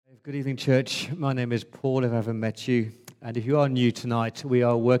Good evening, church. My name is Paul, if I haven't met you. And if you are new tonight, we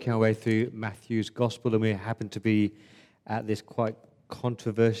are working our way through Matthew's Gospel, and we happen to be at this quite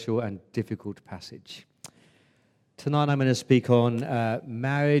controversial and difficult passage. Tonight I'm going to speak on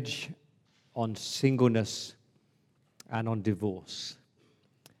marriage, on singleness, and on divorce.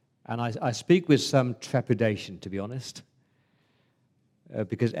 And I speak with some trepidation, to be honest,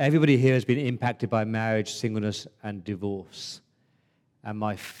 because everybody here has been impacted by marriage, singleness, and divorce. And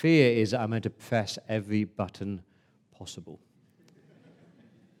my fear is that I'm going to press every button possible.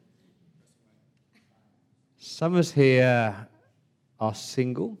 Some of us here are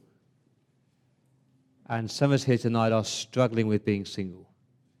single, and some of us here tonight are struggling with being single.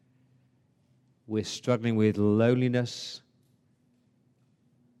 We're struggling with loneliness,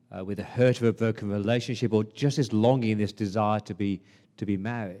 with the hurt of a broken relationship, or just this longing, this desire to be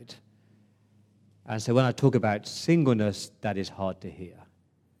married. And so when I talk about singleness, that is hard to hear.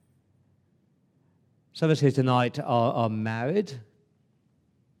 Some of us here tonight are married,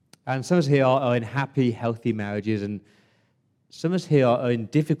 and some of us here are in happy, healthy marriages, and some of us here are in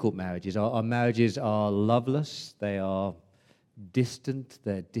difficult marriages. Our marriages are loveless, they are distant,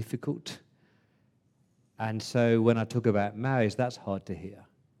 they're difficult. And so when I talk about marriage, that's hard to hear.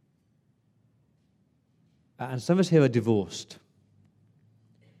 And some of us here are divorced.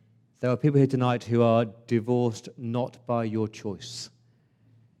 There are people here tonight who are divorced not by your choice.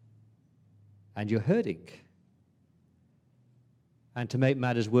 And you're hurting. And to make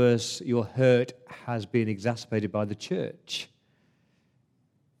matters worse, your hurt has been exacerbated by the church.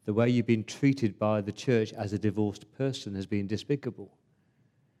 The way you've been treated by the church as a divorced person has been despicable.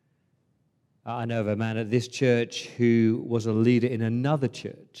 I know of a man at this church who was a leader in another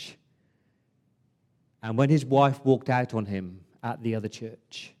church. And when his wife walked out on him at the other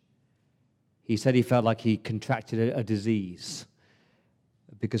church, he said he felt like he contracted a disease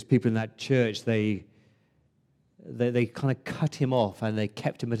because people in that church, they kind of cut him off and they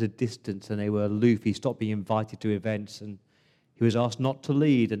kept him at a distance and they were aloof. He stopped being invited to events and he was asked not to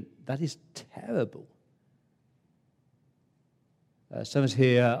lead, and that is terrible. Some of us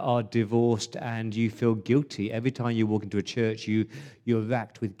here are divorced and you feel guilty. Every time you walk into a church, you're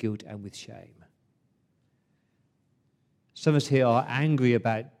racked with guilt and with shame. Some of us here are angry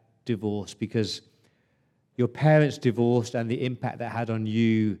about divorce because your parents divorced and the impact that had on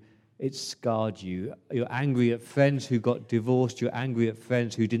you, it scarred you. You're angry at friends who got divorced. You're angry at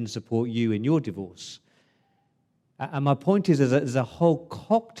friends who didn't support you in your divorce. And my point is there's a whole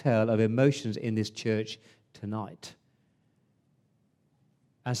cocktail of emotions in this church tonight.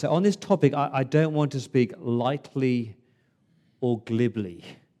 And so on this topic, I don't want to speak lightly or glibly.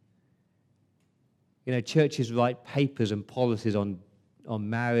 You know, churches write papers and policies on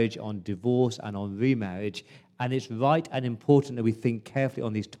marriage, on divorce, and on remarriage, and it's right and important that we think carefully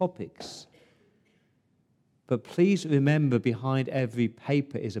on these topics. But please remember, behind every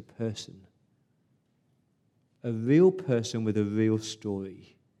paper is a person. A real person with a real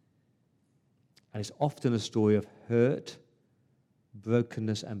story. And it's often a story of hurt,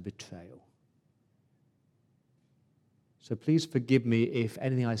 brokenness, and betrayal. So please forgive me if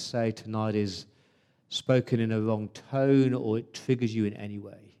anything I say tonight is spoken in a wrong tone or it triggers you in any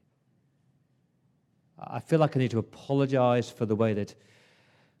way. I feel like I need to apologize for the way that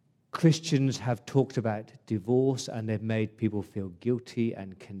Christians have talked about divorce and they've made people feel guilty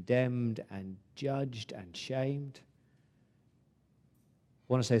and condemned and judged and shamed.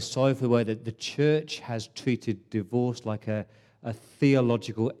 I want to say sorry for the way that the church has treated divorce like a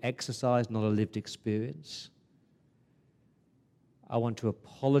theological exercise, not a lived experience. I want to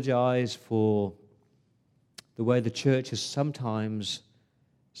apologize for the way the church has sometimes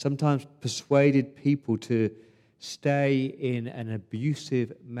persuaded people to stay in an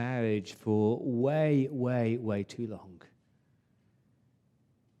abusive marriage for way, way, way too long.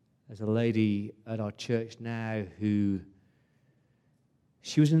 There's a lady at our church now who,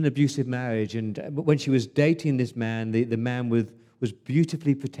 she was in an abusive marriage, and when she was dating this man, the man was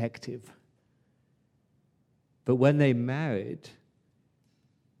beautifully protective. But when they married,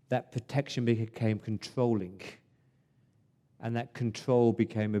 that protection became controlling, and that control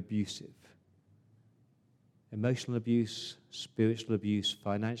became abusive. Emotional abuse, spiritual abuse,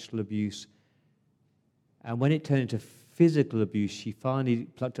 financial abuse. And when it turned into physical abuse, she finally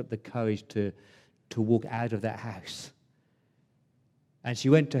plucked up the courage to walk out of that house. And she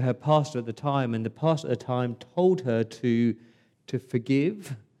went to her pastor at the time, and the pastor at the time told her to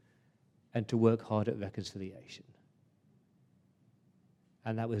forgive and to work hard at reconciliation.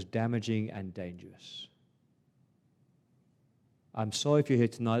 And that was damaging and dangerous. I'm sorry if you're here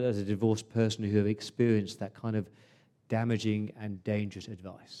tonight as a divorced person who have experienced that kind of damaging and dangerous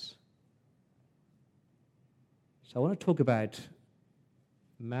advice. So I want to talk about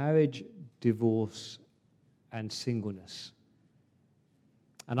marriage, divorce, and singleness.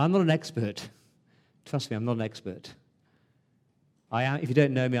 And I'm not an expert. Trust me, I'm not an expert. I am, if you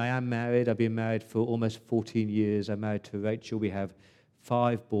don't know me, I am married. I've been married for almost 14 years. I'm married to Rachel. We have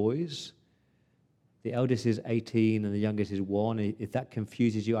 5 boys. The eldest is 18 and the youngest is 1. If that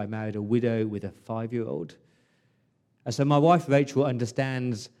confuses you, I married a widow with a 5-year-old. And so my wife, Rachel,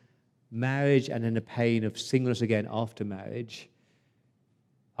 understands marriage and then the pain of singleness again after marriage.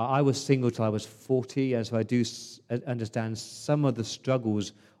 I was single till I was 40, and so I do understand some of the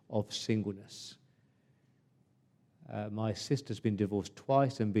struggles of singleness. My sister's been divorced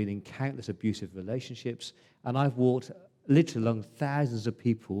twice and been in countless abusive relationships, and I've walked literally along thousands of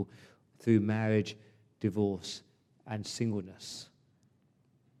people through marriage, divorce, and singleness.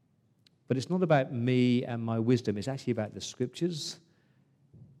 But it's not about me and my wisdom. It's actually about the Scriptures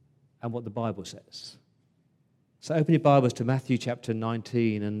and what the Bible says. So open your Bibles to Matthew chapter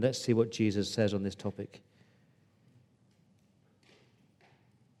 19, and let's see what Jesus says on this topic.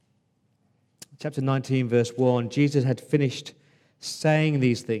 Chapter 19, verse 1, Jesus had finished saying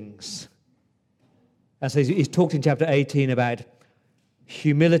these things. And so he's talked in chapter 18 about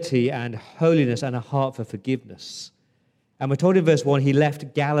humility and holiness and a heart for forgiveness. And we're told in verse 1 he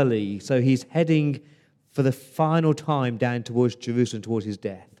left Galilee, so he's heading for the final time down towards Jerusalem, towards his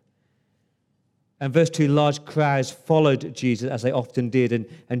death. And verse 2, large crowds followed Jesus, as they often did,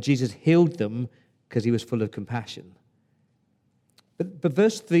 and Jesus healed them because he was full of compassion. But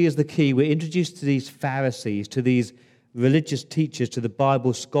verse 3 is the key. We're introduced to these Pharisees, to these religious teachers, to the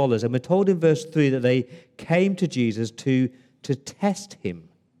Bible scholars, and we're told in verse 3 that they came to Jesus to test him.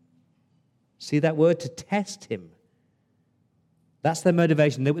 See that word? To test him. That's their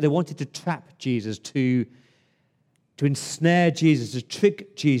motivation. They wanted to trap Jesus, to ensnare Jesus, to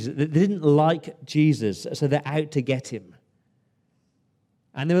trick Jesus. They didn't like Jesus, so they're out to get him.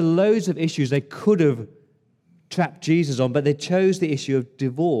 And there were loads of issues they could have trapped Jesus on, but they chose the issue of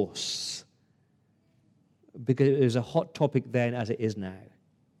divorce because it was a hot topic then as it is now.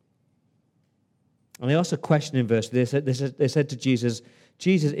 And they asked a question in verse. They said to Jesus,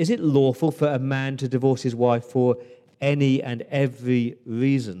 Jesus, is it lawful for a man to divorce his wife for any and every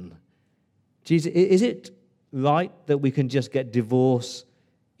reason? Jesus, is it right that we can just get divorce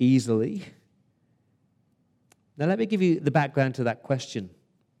easily? Now let me give you the background to that question.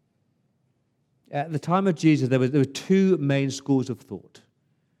 At the time of Jesus, there were 2 main schools of thought.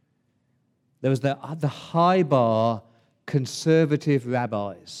 There was the high bar conservative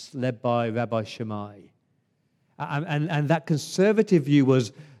rabbis, led by Rabbi Shammai. And that conservative view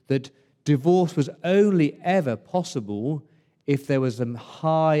was that divorce was only ever possible if there was a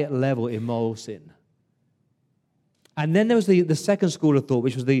high level immoral sin. And then there was the second school of thought,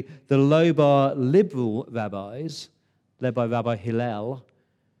 which was the low bar liberal rabbis, led by Rabbi Hillel.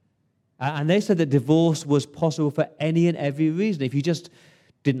 And they said that divorce was possible for any and every reason. If you just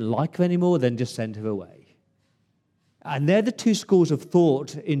didn't like her anymore, then just send her away. And they're the 2 schools of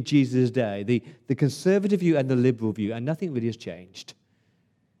thought in Jesus' day, the conservative view and the liberal view, and nothing really has changed.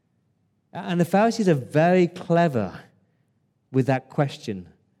 And the Pharisees are very clever with that question.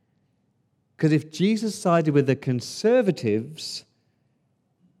 Because if Jesus sided with the conservatives,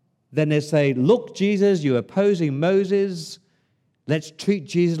 then they say, look, Jesus, you're opposing Moses. Let's treat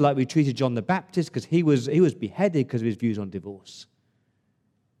Jesus like we treated John the Baptist, because he was beheaded because of his views on divorce.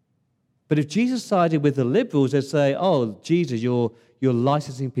 But if Jesus sided with the liberals, they'd say, oh, Jesus, you're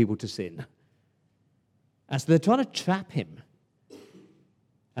licensing people to sin. And so they're trying to trap him.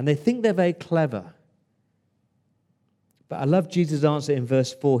 And they think they're very clever. But I love Jesus' answer in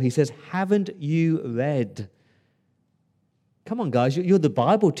verse 4. He says, haven't you read? Come on, guys, you're the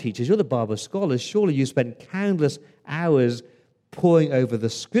Bible teachers, you're the Bible scholars. Surely you spent countless hours poring over the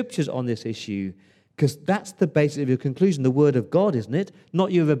Scriptures on this issue, because that's the basis of your conclusion, the Word of God, isn't it?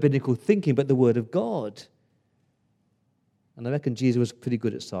 Not your rabbinical thinking, but the Word of God. And I reckon Jesus was pretty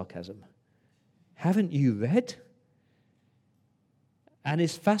good at sarcasm. Haven't you read? And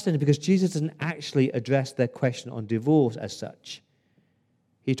it's fascinating because Jesus doesn't actually address their question on divorce as such.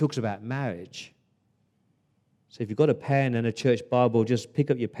 He talks about marriage. So if you've got a pen and a church Bible, just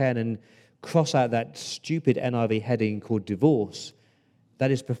pick up your pen and cross out that stupid NIV heading called divorce. That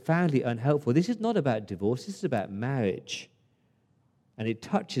is profoundly unhelpful. This is not about divorce. This is about marriage. And it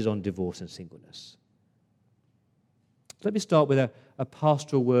touches on divorce and singleness. Let me start with a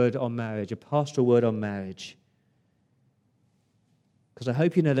pastoral word on marriage, a pastoral word on marriage. Because I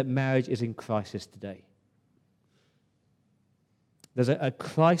hope you know that marriage is in crisis today. There's a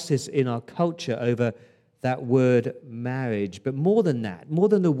crisis in our culture over that word marriage. But more than that, more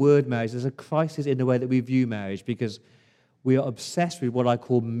than the word marriage, there's a crisis in the way that we view marriage, because we are obsessed with what I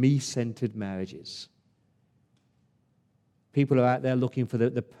call me-centered marriages. People are out there looking for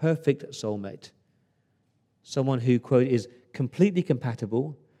the perfect soulmate, someone who, quote, is completely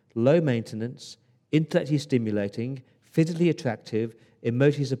compatible, low maintenance, intellectually stimulating, physically attractive,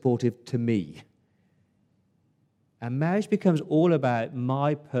 emotionally supportive to me. And marriage becomes all about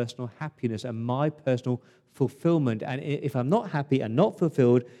my personal happiness and my personal fulfillment. And if I'm not happy and not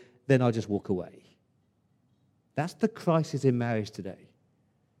fulfilled, then I'll just walk away. That's the crisis in marriage today.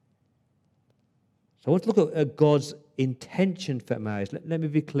 So I want to look at God's intention for marriage. Let me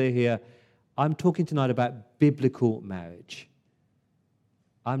be clear here. I'm talking tonight about biblical marriage.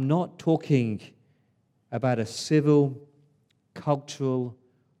 I'm not talking about a civil, cultural,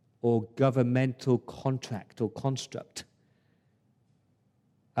 or governmental contract or construct.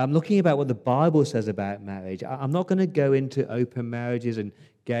 I'm looking about what the Bible says about marriage. I'm not going to go into open marriages and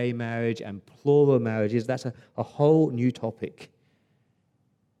gay marriage and plural marriages. That's a whole new topic.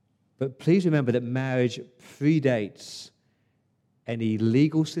 But please remember that marriage predates any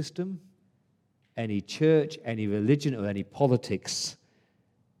legal system, any church, any religion, or any politics.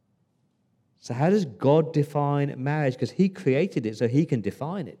 So how does God define marriage? Because he created it so he can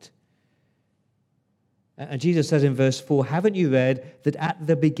define it. And Jesus says in verse 4, haven't you read that at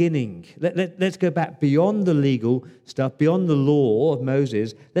the beginning, let's go back beyond the legal stuff, beyond the law of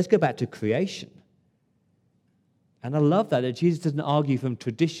Moses, let's go back to creation. And I love that Jesus doesn't argue from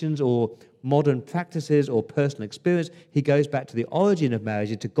traditions or modern practices or personal experience. He goes back to the origin of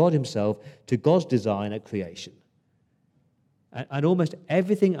marriage, to God himself, to God's design at creation. And almost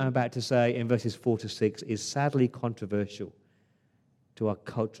everything I'm about to say in verses 4 to 6 is sadly controversial to our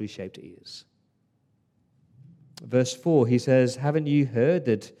culturally shaped ears. Verse 4, he says, haven't you heard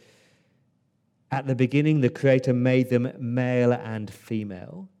that at the beginning the Creator made them male and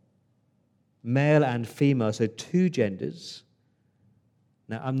female? Male and female, so two genders.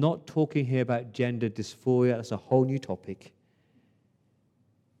 Now, I'm not talking here about gender dysphoria. That's a whole new topic.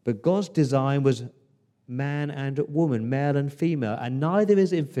 But God's design was man and woman, male and female, and neither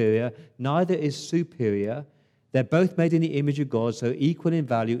is inferior, neither is superior. They're both made in the image of God, so equal in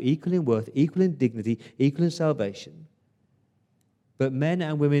value, equal in worth, equal in dignity, equal in salvation. But men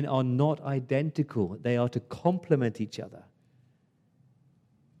and women are not identical. They are to complement each other.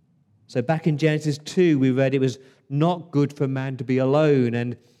 So back in Genesis 2, we read it was not good for man to be alone.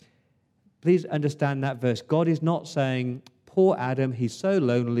 And please understand that verse. God is not saying, poor Adam, he's so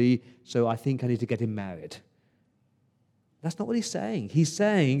lonely, so I think I need to get him married. That's not what he's saying. He's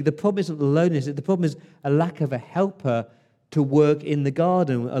saying the problem isn't loneliness. The problem is a lack of a helper to work in the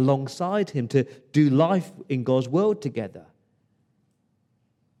garden alongside him, to do life in God's world together.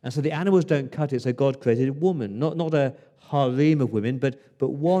 And so the animals don't cut it, so God created a woman, not a harem of women, but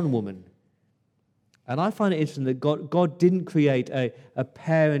one woman. And I find it interesting that God didn't create a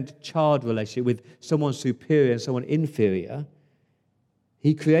parent-child relationship with someone superior and someone inferior.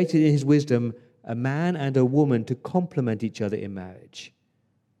 He created in his wisdom a man and a woman to complement each other in marriage,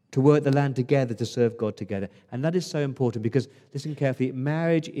 to work the land together, to serve God together. And that is so important because, listen carefully,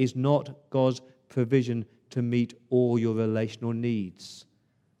 marriage is not God's provision to meet all your relational needs.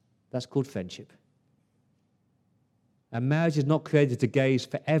 That's called friendship. And marriage is not created to gaze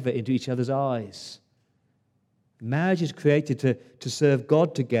forever into each other's eyes. Marriage is created to serve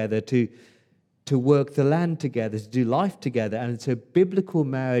God together, to work the land together, to do life together. And so biblical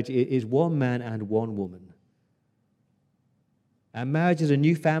marriage is one man and one woman. And marriage is a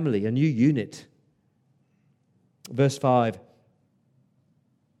new family, a new unit. Verse 5.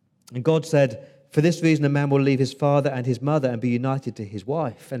 And God said, for this reason a man will leave his father and his mother and be united to his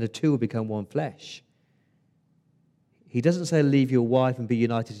wife, and the two will become one flesh. He doesn't say leave your wife and be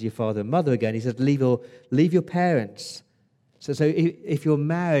united to your father and mother again. He says leave your parents. So if you're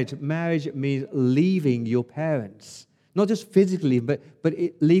married, marriage means leaving your parents. Not just physically, but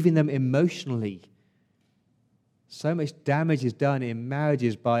leaving them emotionally. So much damage is done in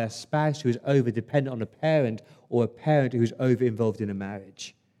marriages by a spouse who is over-dependent on a parent or a parent who is over-involved in a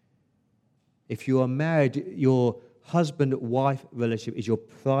marriage. If you are married, your husband-wife relationship is your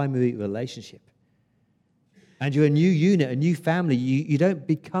primary relationship. And you're a new unit, a new family. You don't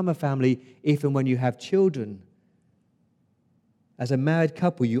become a family if and when you have children. As a married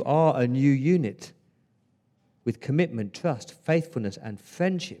couple, you are a new unit with commitment, trust, faithfulness, and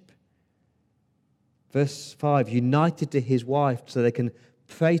friendship. Verse 5, united to his wife so they can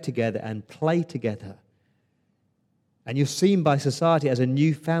pray together and play together. And you're seen by society as a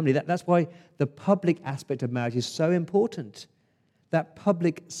new family. That's why the public aspect of marriage is so important. that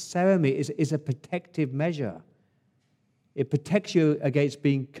public ceremony is a protective measure. It protects you against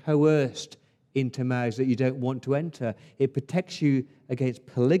being coerced into marriage that you don't want to enter. It protects you against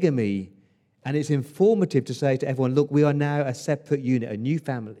polygamy. And it's informative to say to everyone, look, we are now a separate unit, a new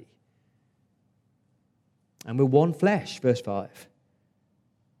family. And we're one flesh, verse 5.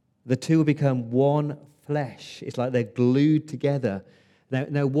 The two will become one flesh. It's like they're glued together.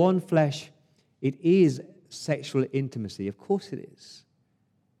 Now one flesh, it is sexual intimacy. Of course it is.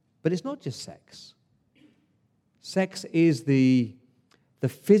 But it's not just sex. Sex is the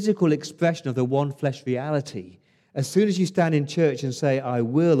physical expression of the one flesh reality. As soon as you stand in church and say, I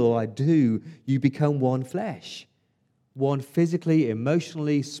will or I do, you become one flesh. One physically,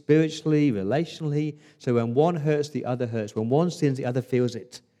 emotionally, spiritually, relationally. So when one hurts, the other hurts. When one sins, the other feels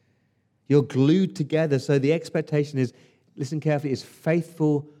it. You're glued together. So the expectation is, listen carefully, is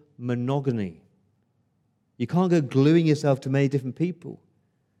faithful monogamy. You can't go gluing yourself to many different people.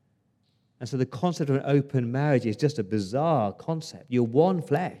 And so the concept of an open marriage is just a bizarre concept. You're one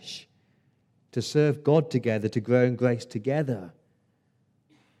flesh to serve God together, to grow in grace together.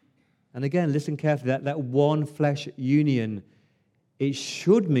 And again, listen carefully, that one flesh union, it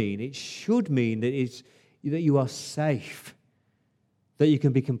should mean that you are safe, that you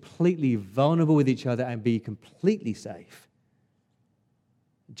can be completely vulnerable with each other and be completely safe.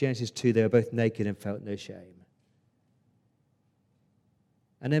 Genesis 2, they were both naked and felt no shame.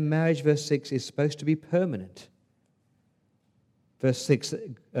 And then marriage, verse 6, is supposed to be permanent. Verse 6,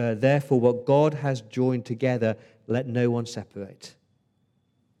 therefore what God has joined together, let no one separate.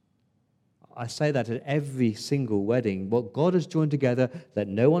 I say that at every single wedding. What God has joined together, let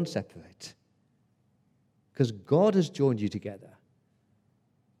no one separate. Because God has joined you together.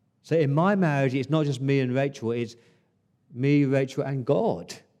 So in my marriage, it's not just me and Rachel, it's me, Rachel, and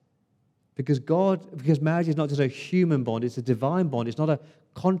God. Because marriage is not just a human bond, it's a divine bond. It's not a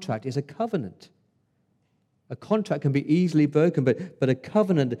contract, it's a covenant. A contract can be easily broken, but a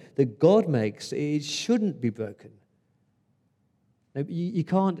covenant that God makes, it shouldn't be broken. You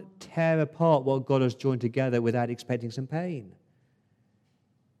can't tear apart what God has joined together without expecting some pain.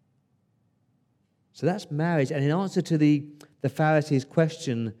 So that's marriage. And in answer to the Pharisees'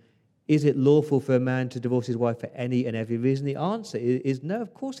 question, is it lawful for a man to divorce his wife for any and every reason? The answer is no,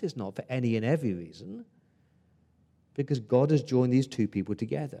 of course it's not for any and every reason. Because God has joined these two people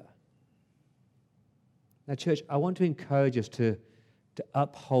together. Now, church, I want to encourage us to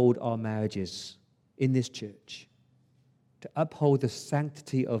uphold our marriages in this church. To uphold the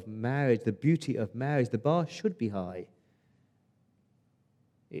sanctity of marriage, the beauty of marriage. The bar should be high.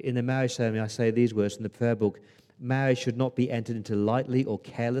 In the marriage ceremony, I say these words from the prayer book. Marriage should not be entered into lightly or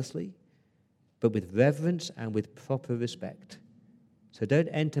carelessly, but with reverence and with proper respect. So don't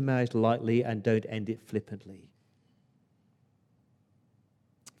enter marriage lightly and don't end it flippantly.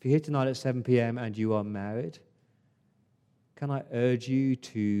 If you're here tonight at 7 p.m. and you are married, can I urge you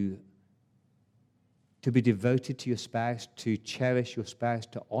to be devoted to your spouse, to cherish your spouse,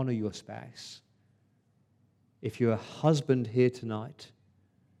 to honor your spouse? If you're a husband here tonight,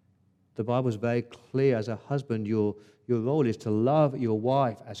 the Bible is very clear. As a husband, your role is to love your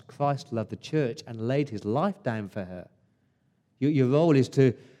wife as Christ loved the church and laid his life down for her. Your role is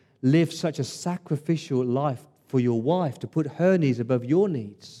to live such a sacrificial life for your wife, to put her needs above your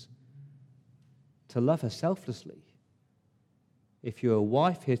needs, to love her selflessly. If you're a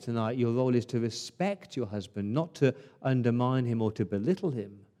wife here tonight, your role is to respect your husband, not to undermine him or to belittle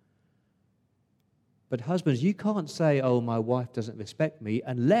him. But husbands, you can't say, oh, my wife doesn't respect me,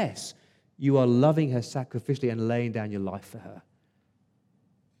 unless you are loving her sacrificially and laying down your life for her.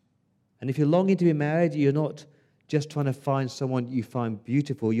 And if you're longing to be married, you're not just trying to find someone you find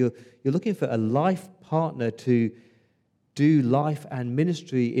beautiful. You're looking for a life partner to do life and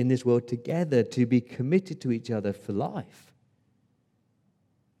ministry in this world together, to be committed to each other for life.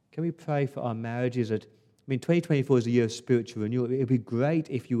 Can we pray for our marriages? 2024 is a year of spiritual renewal. It would be great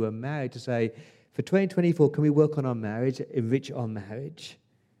if you were married to say, for 2024, can we work on our marriage, enrich our marriage?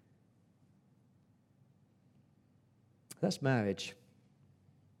 That's marriage.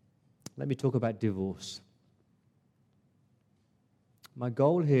 Let me talk about divorce. My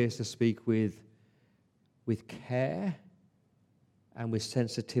goal here is to speak with care and with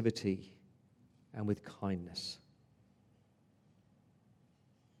sensitivity and with kindness.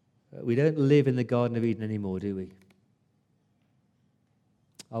 We don't live in the Garden of Eden anymore, do we?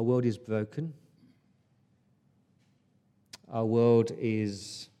 Our world is broken. Our world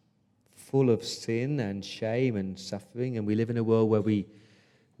is full of sin and shame and suffering, and we live in a world where we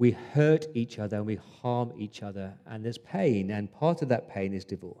hurt each other and we harm each other, and there's pain, and part of that pain is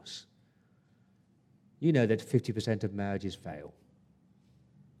divorce. You know that 50% of marriages fail.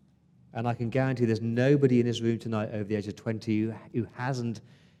 And I can guarantee there's nobody in this room tonight over the age of 20 who hasn't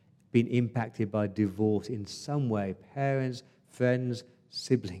been impacted by divorce in some way. Parents, friends,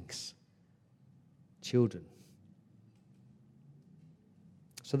 siblings, children.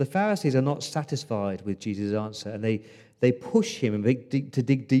 So the Pharisees are not satisfied with Jesus' answer, and they push him to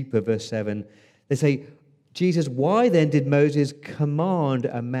dig deeper. Verse 7, they say, Jesus, why then did Moses command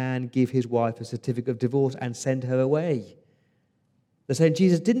a man give his wife a certificate of divorce and send her away? They're saying,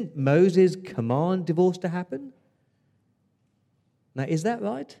 Jesus, didn't Moses command divorce to happen? Now, is that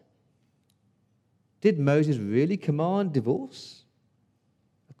right? Did Moses really command divorce?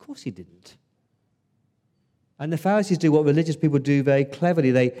 Of course he didn't. And the Pharisees do what religious people do very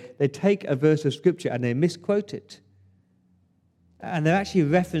cleverly. They take a verse of Scripture and they misquote it. And they're actually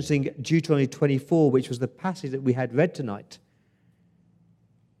referencing Deuteronomy 24, which was the passage that we had read tonight.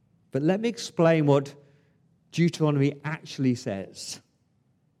 But let me explain what Deuteronomy actually says.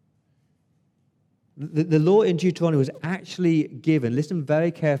 The law in Deuteronomy was actually given, listen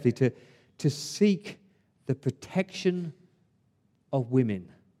very carefully, to seek the protection of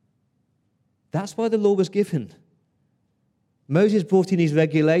women. That's why the law was given. Moses brought in these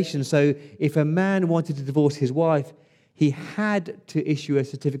regulations, so if a man wanted to divorce his wife, he had to issue a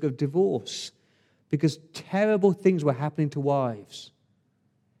certificate of divorce because terrible things were happening to wives.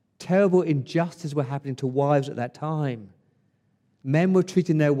 Terrible injustices were happening to wives at that time. Men were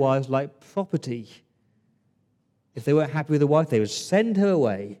treating their wives like property. If they weren't happy with the wife, they would send her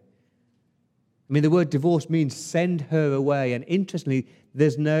away. I mean, the word divorce means send her away. And interestingly,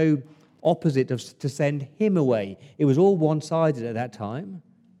 there's no opposite of to send him away. It was all one-sided at that time.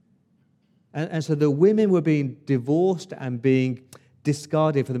 And so the women were being divorced and being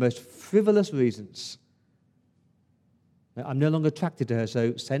discarded for the most frivolous reasons. I'm no longer attracted to her,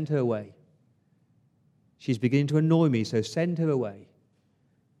 so send her away. She's beginning to annoy me, so send her away.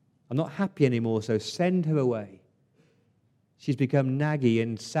 I'm not happy anymore, so send her away. She's become naggy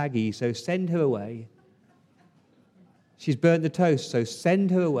and saggy, so send her away. She's burnt the toast, so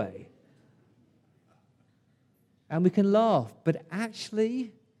send her away. And we can laugh, but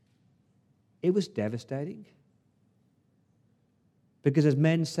actually, it was devastating. Because as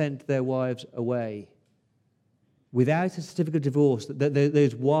men sent their wives away, without a certificate of divorce,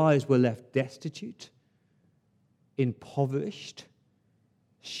 those wives were left destitute, impoverished,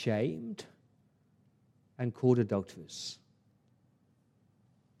 shamed, and called adulterers.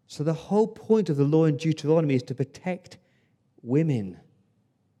 So the whole point of the law in Deuteronomy is to protect women.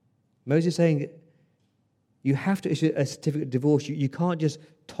 Moses is saying you have to issue a certificate of divorce. You can't just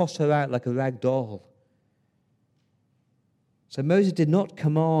toss her out like a rag doll. So Moses did not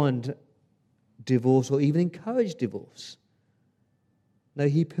command divorce or even encourage divorce. No,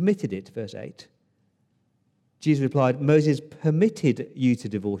 he permitted it, verse 8. Jesus replied, Moses permitted you to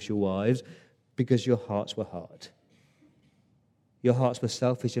divorce your wives because your hearts were hard. Your hearts were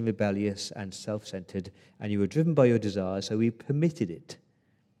selfish and rebellious and self-centered, and you were driven by your desires, so we permitted it.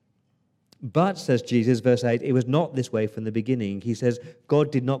 But, says Jesus, verse 8, it was not this way from the beginning. He says,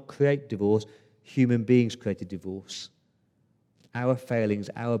 God did not create divorce, human beings created divorce. Our failings,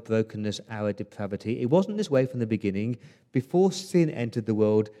 our brokenness, our depravity. It wasn't this way from the beginning. Before sin entered the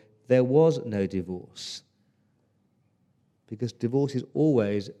world, there was no divorce. Because divorce is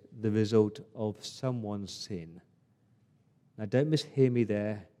always the result of someone's sin. Now, don't mishear me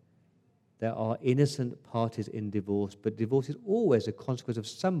there. There are innocent parties in divorce, but divorce is always a consequence of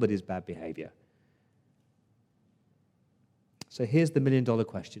somebody's bad behavior. So here's the million-dollar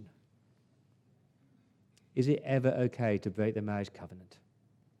question. Is it ever okay to break the marriage covenant?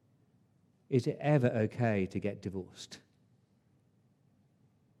 Is it ever okay to get divorced?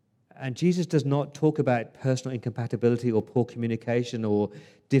 And Jesus does not talk about personal incompatibility or poor communication or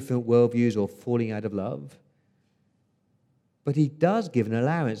different worldviews or falling out of love. But he does give an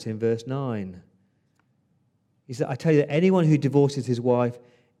allowance in verse 9. He said, I tell you that anyone who divorces his wife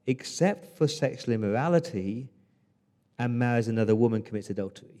except for sexual immorality and marries another woman commits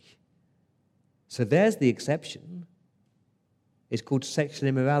adultery. So there's the exception. It's called sexual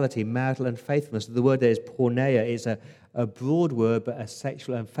immorality, marital unfaithfulness. The word there is porneia. It's a broad word, but a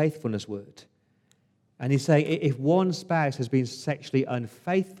sexual unfaithfulness word. And he's saying if one spouse has been sexually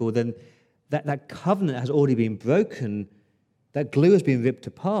unfaithful, then that covenant has already been broken. That glue has been ripped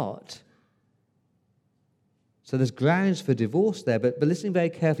apart. So there's grounds for divorce there. But listening very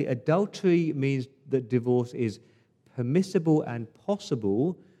carefully, adultery means that divorce is permissible and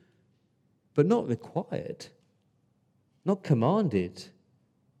possible, but not required, not commanded.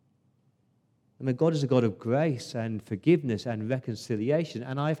 I mean, God is a God of grace and forgiveness and reconciliation.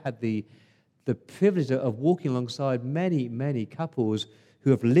 And I've had the privilege of walking alongside many, many couples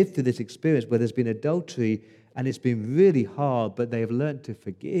who have lived through this experience where there's been adultery and it's been really hard, but they have learned to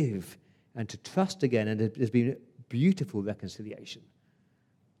forgive and to trust again, and there's been beautiful reconciliation.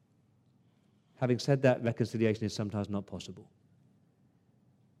 Having said that, reconciliation is sometimes not possible.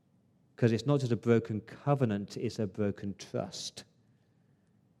 Because it's not just a broken covenant, it's a broken trust.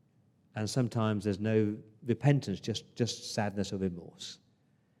 And sometimes there's no repentance, just sadness or remorse.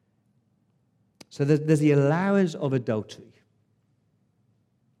 So there's the allowance of adultery.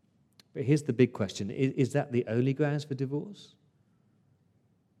 But here's the big question. Is that the only grounds for divorce?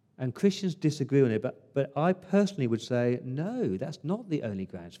 And Christians disagree on it, but I personally would say, no, that's not the only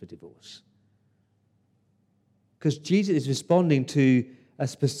grounds for divorce. Because Jesus is responding to a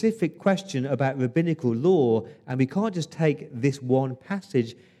specific question about rabbinical law, and we can't just take this one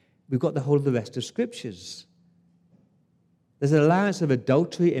passage. We've got the whole of the rest of Scriptures. There's an allowance of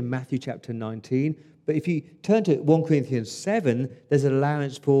adultery in Matthew chapter 19, but if you turn to 1 Corinthians 7, there's an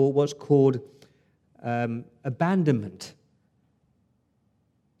allowance for what's called abandonment.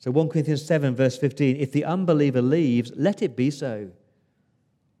 So 1 Corinthians 7, verse 15, if the unbeliever leaves, let it be so.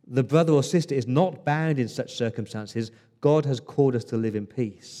 The brother or sister is not bound in such circumstances. God has called us to live in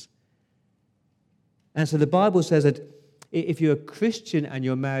peace. And so the Bible says that if you're a Christian and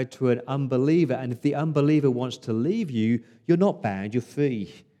you're married to an unbeliever, and if the unbeliever wants to leave you, you're not bound, you're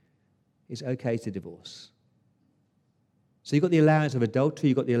free. It's okay to divorce. So you've got the allowance of adultery,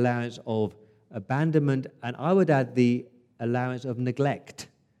 you've got the allowance of abandonment, and I would add the allowance of neglect.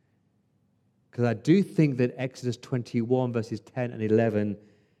 Because I do think that Exodus 21, verses 10 and 11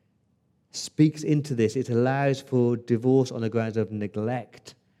 speaks into this. It allows for divorce on the grounds of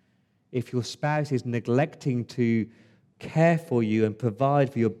neglect. If your spouse is neglecting to care for you and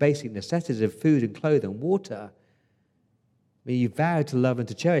provide for your basic necessities of food and clothing and water, I mean, you vowed to love and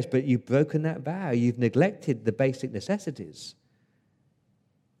to cherish, but you've broken that vow. You've neglected the basic necessities.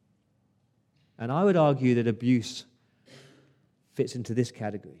 And I would argue that abuse fits into this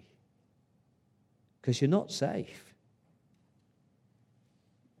category. Because you're not safe.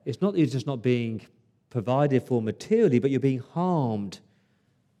 It's not that you're just not being provided for materially, but you're being harmed.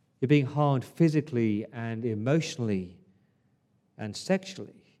 You're being harmed physically and emotionally and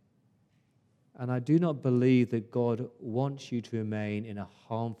sexually. And I do not believe that God wants you to remain in a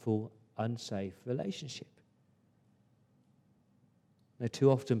harmful, unsafe relationship. Now,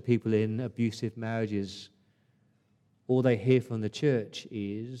 too often people in abusive marriages, all they hear from the church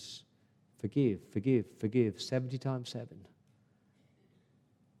is, forgive, forgive, forgive, 70 times 7.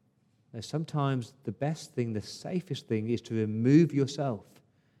 Now, sometimes the best thing, the safest thing, is to remove yourself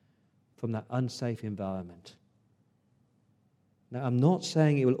from that unsafe environment. Now, I'm not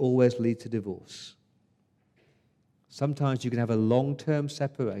saying it will always lead to divorce. Sometimes you can have a long-term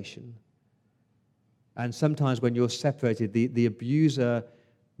separation, and sometimes when you're separated, the abuser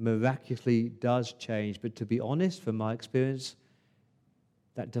miraculously does change. But to be honest, from my experience,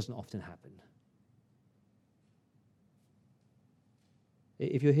 that doesn't often happen.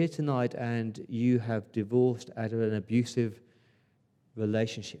 If you're here tonight and you have divorced out of an abusive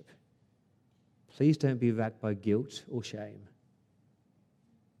relationship, please don't be racked by guilt or shame.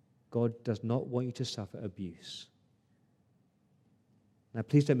 God does not want you to suffer abuse. Now,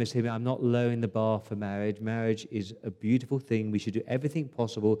 please don't mishear me. I'm not lowering the bar for marriage. Marriage is a beautiful thing. We should do everything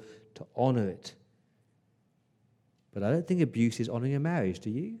possible to honor it. But I don't think abuse is honoring a marriage, do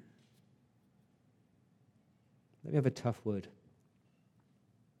you? Let me have a tough word.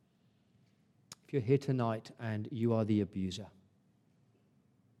 If you're here tonight and you are the abuser,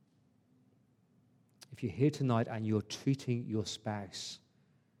 if you're here tonight and you're treating your spouse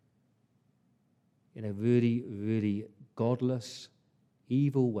in a really, really godless,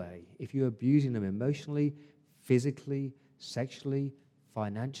 evil way, if you're abusing them emotionally, physically, sexually,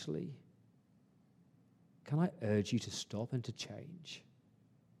 financially, can I urge you to stop and to change?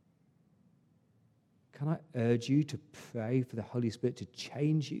 Can I urge you to pray for the Holy Spirit to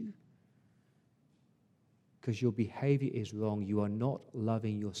change you? Because your behavior is wrong. You are not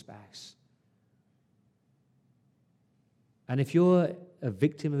loving your spouse. And if you're a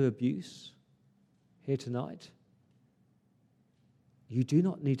victim of abuse here tonight, you do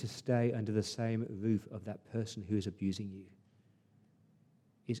not need to stay under the same roof of that person who is abusing you.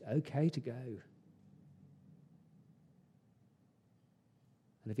 It's okay to go.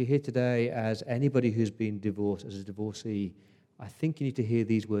 And if you're here today as anybody who's been divorced, as a divorcee, I think you need to hear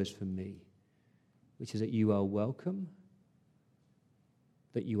these words from me, which is that you are welcome,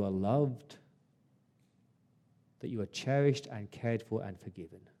 that you are loved, that you are cherished and cared for and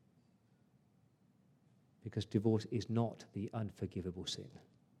forgiven. Because divorce is not the unforgivable sin.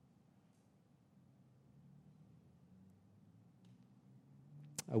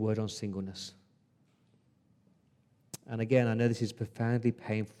 a word on singleness. And again, I know this is profoundly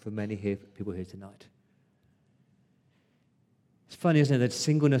painful for many people here tonight. It's funny, isn't it, that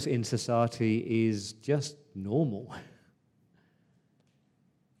singleness in society is just normal.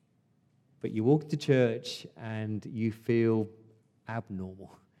 But you walk to church and you feel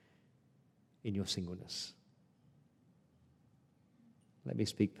abnormal in your singleness. Let me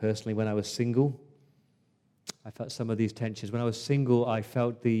speak personally. When I was single, I felt some of these tensions. When I was single, I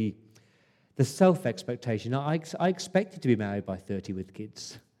felt the self-expectation. I expected to be married by 30 with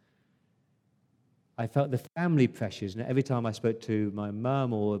kids. I felt the family pressures. And every time I spoke to my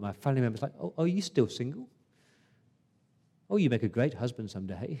mum or my family members, like, oh, are you still single? Oh, you make a great husband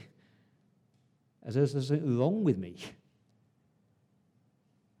someday. As though there's something wrong with me.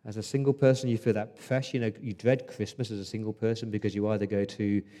 As a single person, you feel that pressure. You know, you dread Christmas as a single person because you either go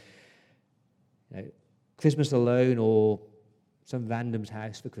to Christmas alone or some random's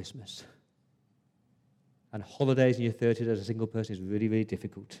house for Christmas. And holidays in your 30s as a single person is really, really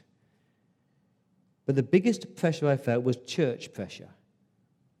difficult. But the biggest pressure I felt was church pressure,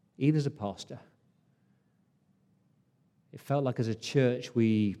 even as a pastor. It felt like as a church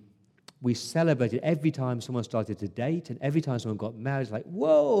we celebrated every time someone started to date and every time someone got married. Like,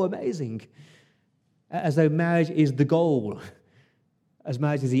 whoa, amazing. As though marriage is the goal, as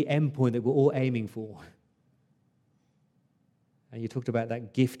marriage is the end point that we're all aiming for. And you talked about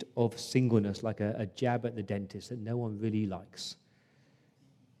that gift of singleness, like a jab at the dentist that no one really likes.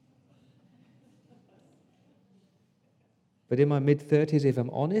 But in my mid-30s, if I'm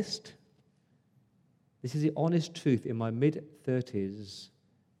honest, this is the honest truth, in my mid-30s,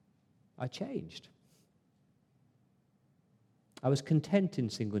 I changed. I was content in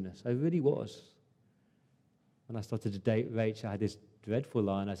singleness. I really was. When I started to date Rach, I had this dreadful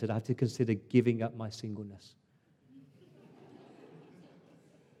line. I said, I have to consider giving up my singleness.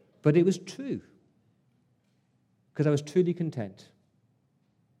 But it was true, because I was truly content.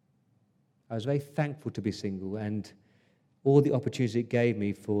 I was very thankful to be single and all the opportunities it gave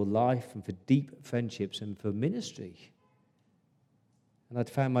me for life and for deep friendships and for ministry. And I'd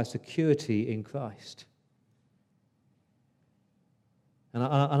found my security in Christ. And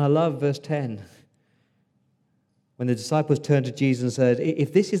I love verse 10. When the disciples turned to Jesus and said,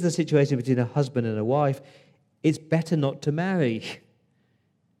 if this is the situation between a husband and a wife, it's better not to marry.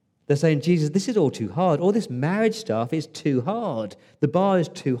 They're saying, Jesus, this is all too hard. All this marriage stuff is too hard. The bar is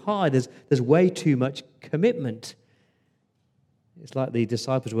too high. There's way too much commitment. It's like the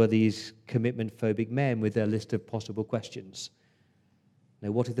disciples were these commitment-phobic men with their list of possible questions. Now,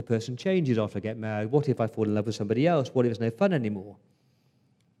 what if the person changes after I get married? What if I fall in love with somebody else? What if it's no fun anymore?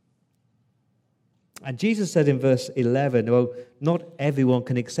 And Jesus said in verse 11, well, not everyone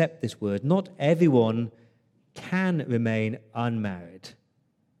can accept this word. Not everyone can remain unmarried.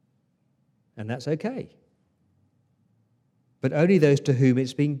 And that's okay. But only those to whom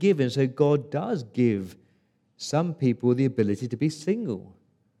it's been given. So God does give some people the ability to be single.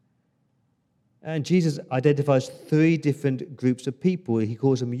 And Jesus identifies 3 different groups of people. He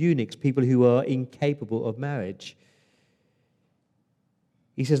calls them eunuchs, people who are incapable of marriage.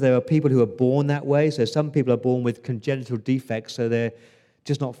 He says there are people who are born that way. So some people are born with congenital defects, so they're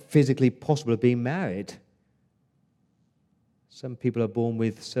just not physically possible of being married. Some people are born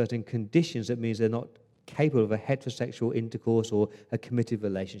with certain conditions that means they're not capable of a heterosexual intercourse or a committed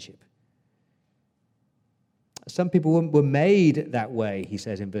relationship. Some people were made that way, he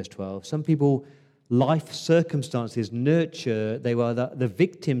says in verse 12. Some people, life circumstances, nurture, they were the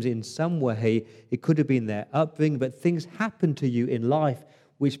victims in some way. It could have been their upbringing, but things happened to you in life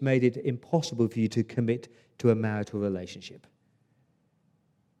which made it impossible for you to commit to a marital relationship.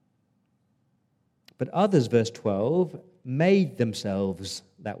 But others, verse 12, made themselves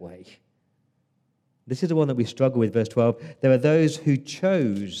that way. This is the one that we struggle with, verse 12. There are those who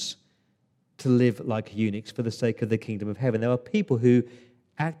chose to live like eunuchs for the sake of the kingdom of heaven. There are people who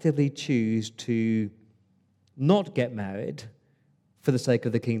actively choose to not get married for the sake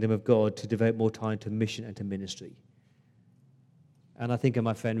of the kingdom of God, to devote more time to mission and to ministry. And I think of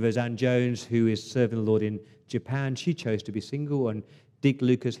my friend Roseanne Jones, who is serving the Lord in Japan. She chose to be single. And Dick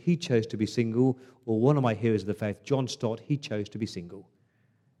Lucas, he chose to be single. Or one of my heroes of the faith, John Stott, he chose to be single.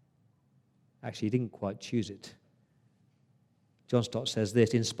 Actually, he didn't quite choose it. John Stott says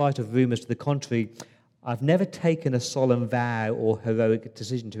this, in spite of rumors to the contrary, I've never taken a solemn vow or heroic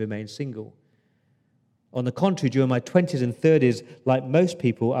decision to remain single. On the contrary, during my 20s and 30s, like most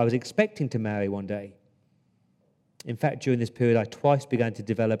people, I was expecting to marry one day. In fact, during this period, I twice began to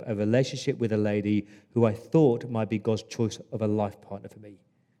develop a relationship with a lady who I thought might be God's choice of a life partner for me.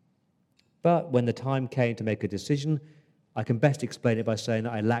 But when the time came to make a decision, I can best explain it by saying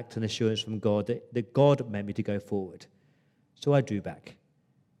that I lacked an assurance from God that God meant me to go forward. So I drew back.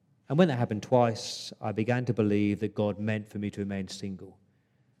 And when that happened twice, I began to believe that God meant for me to remain single.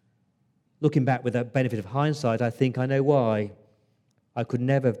 Looking back with the benefit of hindsight, I think I know why. I could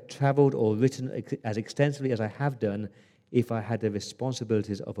never have travelled or written as extensively as I have done if I had the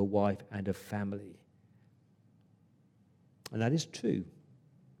responsibilities of a wife and a family. And that is true.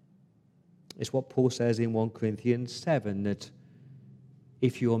 It's what Paul says in 1 Corinthians 7, that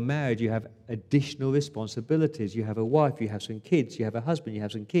if you're married, you have additional responsibilities. You have a wife, you have some kids, you have a husband, you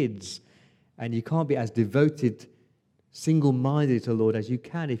have some kids. And you can't be as devoted, single-minded to the Lord as you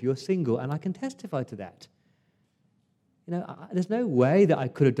can if you're single. And I can testify to that. You know, there's no way that I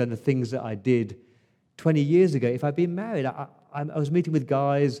could have done the things that I did 20 years ago if I'd been married. I was meeting with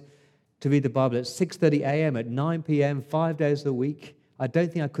guys to read the Bible at 6:30 a.m., at 9 p.m., 5 days a week. I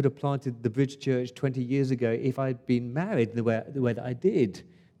don't think I could have planted the Bridge Church 20 years ago if I'd been married the way that I did.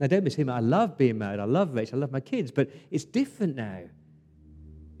 Now, don't miss him. I love being married. I love Rachel. I love my kids. But it's different now.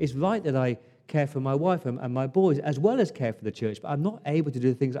 It's right that I care for my wife and my boys as well as care for the church. But I'm not able to do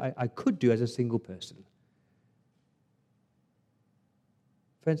the things I could do as a single person.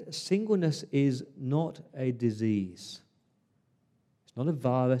 Friends, singleness is not a disease. It's not a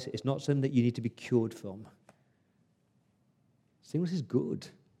virus. It's not something that you need to be cured from. Singleness is good.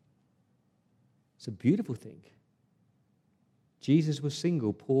 It's a beautiful thing. Jesus was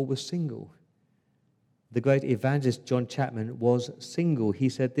single. Paul was single. The great evangelist John Chapman was single. He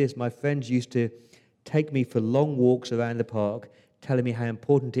said this: "My friends used to take me for long walks around the park, telling me how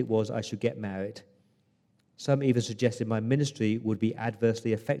important it was I should get married. Some even suggested my ministry would be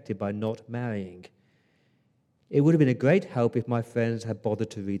adversely affected by not marrying. It would have been a great help if my friends had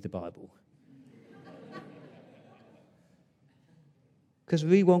bothered to read the Bible." Because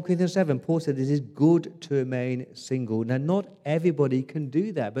read 1 Corinthians 7, Paul said it is good to remain single. Now, not everybody can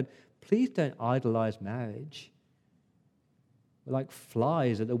do that, but please don't idolize marriage. We're like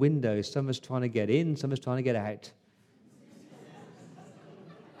flies at the window. Some of us trying to get in, some of us trying to get out.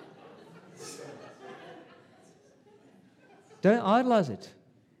 Don't idolize it.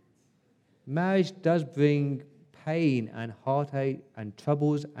 Marriage does bring pain and heartache and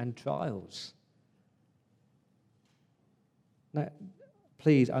troubles and trials. Now,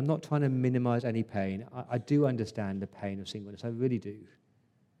 please, I'm not trying to minimize any pain. I do understand the pain of singleness. I really do.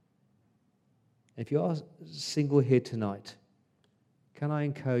 If you are single here tonight, can I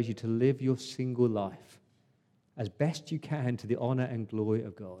encourage you to live your single life as best you can to the honor and glory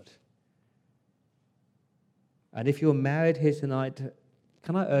of God? And if you're married here tonight,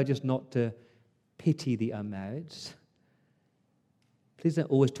 can I urge us not to pity the unmarried? Please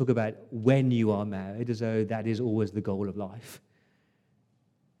don't always talk about when you are married as though that is always the goal of life.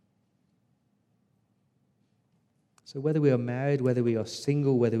 So whether we are married, whether we are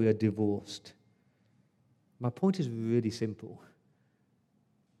single, whether we are divorced, my point is really simple.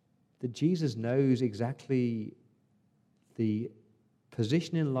 That Jesus knows exactly the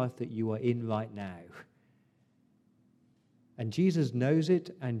position in life that you are in right now. And Jesus knows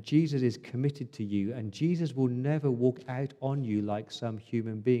it, and Jesus is committed to you, and Jesus will never walk out on you like some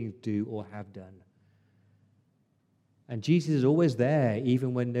human beings do or have done. And Jesus is always there,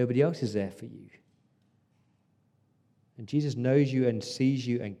 even when nobody else is there for you. And Jesus knows you and sees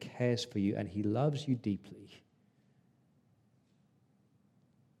you and cares for you, and he loves you deeply.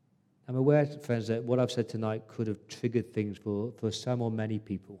 I'm aware, friends, that what I've said tonight could have triggered things for some or many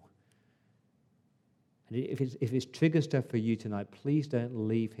people. And if it's triggered stuff for you tonight, please don't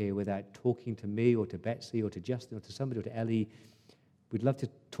leave here without talking to me or to Betsy or to Justin or to somebody or to Ellie. We'd love to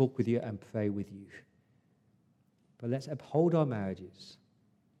talk with you and pray with you. But let's uphold our marriages.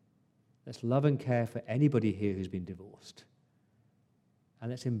 Let's love and care for anybody here who's been divorced. And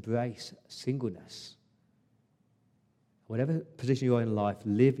let's embrace singleness. Whatever position you are in life,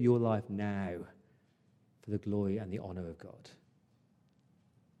 live your life now for the glory and the honor of God.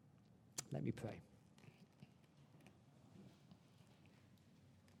 Let me pray.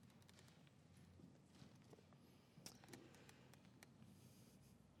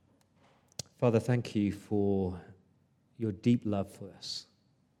 Father, thank you for your deep love for us.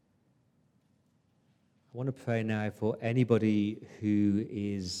 I want to pray now for anybody who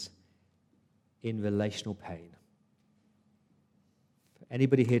is in relational pain. For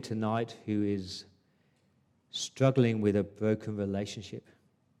anybody here tonight who is struggling with a broken relationship,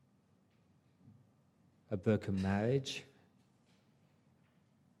 a broken marriage,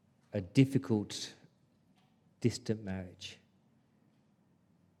 a difficult, distant marriage,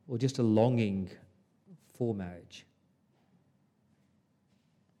 or just a longing for marriage.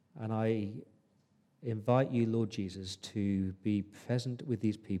 And I invite you, Lord Jesus, to be present with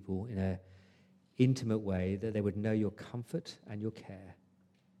these people in an intimate way, that they would know your comfort and your care.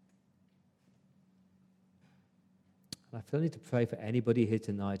 And I feel need to pray for anybody here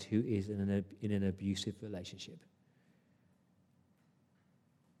tonight who is in an abusive relationship.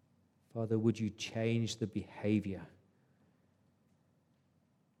 Father, would you change the behavior?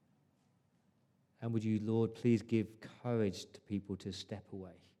 And would you, Lord, please give courage to people to step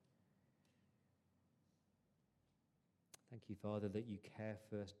away? Thank you, Father, that you care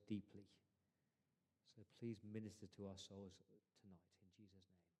for us deeply. So please minister to our souls